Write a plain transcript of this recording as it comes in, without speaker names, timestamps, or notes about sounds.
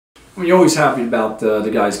I mean, you're always happy about the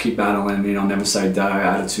guys keep battling, never say die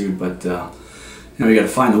attitude, but you got to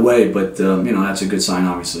find a way. But that's a good sign,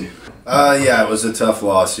 obviously. Yeah, it was a tough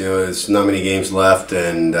loss. There's not many games left,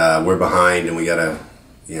 and we're behind, and we gotta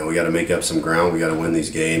make up some ground. We gotta win these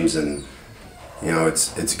games, and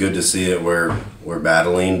it's good to see it. We're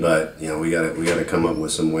battling, but we gotta come up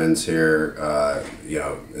with some wins here.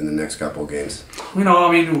 In the next couple of games. We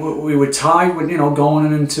were tied with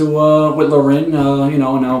going into with Lorin, in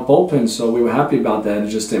our bullpen, so we were happy about that. It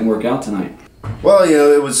just didn't work out tonight. Well,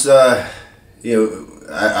 it was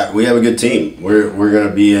we have a good team. We're going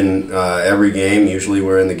to be in every game. Usually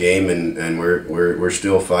we're in the game, and we're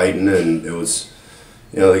still fighting. And it was,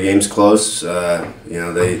 the game's close.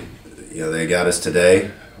 They got us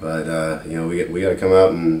today, but we got to come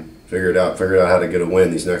out and figure out how to get a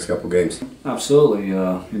win these next couple games. Absolutely.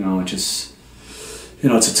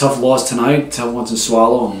 It's a tough loss tonight, tough one to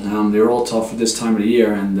swallow. They're all tough at this time of the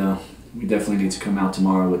year, and we definitely need to come out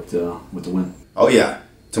tomorrow with the win. Oh yeah.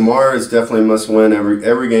 Tomorrow is definitely must win.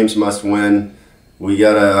 Every game's must win. We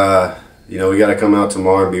gotta come out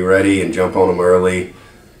tomorrow and be ready and jump on them early,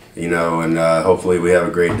 and hopefully we have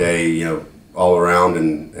a great day, all around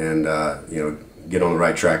and get on the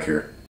right track here.